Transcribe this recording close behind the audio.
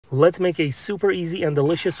Let's make a super easy and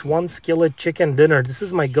delicious one skillet chicken dinner. This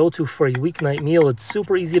is my go-to for a weeknight meal. It's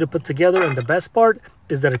super easy to put together, and the best part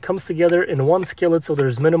is that it comes together in one skillet, so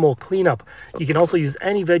there's minimal cleanup. You can also use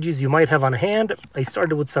any veggies you might have on hand. I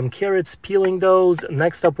started with some carrots, peeling those.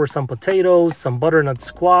 Next up were some potatoes, some butternut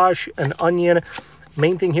squash, an onion.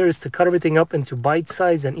 Main thing here is to cut everything up into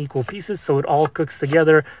bite-sized and equal pieces so it all cooks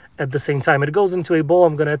together at the same time. It goes into a bowl.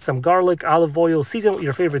 I'm going to add some garlic, olive oil, season with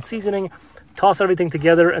your favorite seasoning, toss everything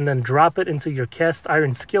together, and then drop it into your cast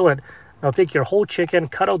iron skillet. Now take your whole chicken,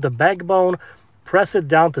 cut out the backbone, press it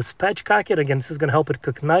down to spatchcock it. Again, this is going to help it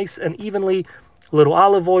cook nice and evenly. A little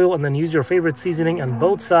olive oil, and then use your favorite seasoning on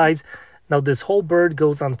both sides. Now this whole bird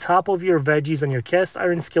goes on top of your veggies on your cast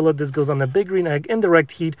iron skillet. This goes on the big green egg in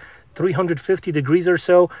direct heat, 350 degrees or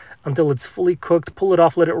so, until it's fully cooked. Pull it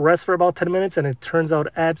off, let it rest for about 10 minutes, and it turns out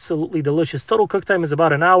absolutely delicious. Total cook time is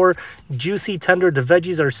about an hour. Juicy, tender, the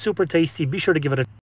veggies are super tasty. Be sure to give it a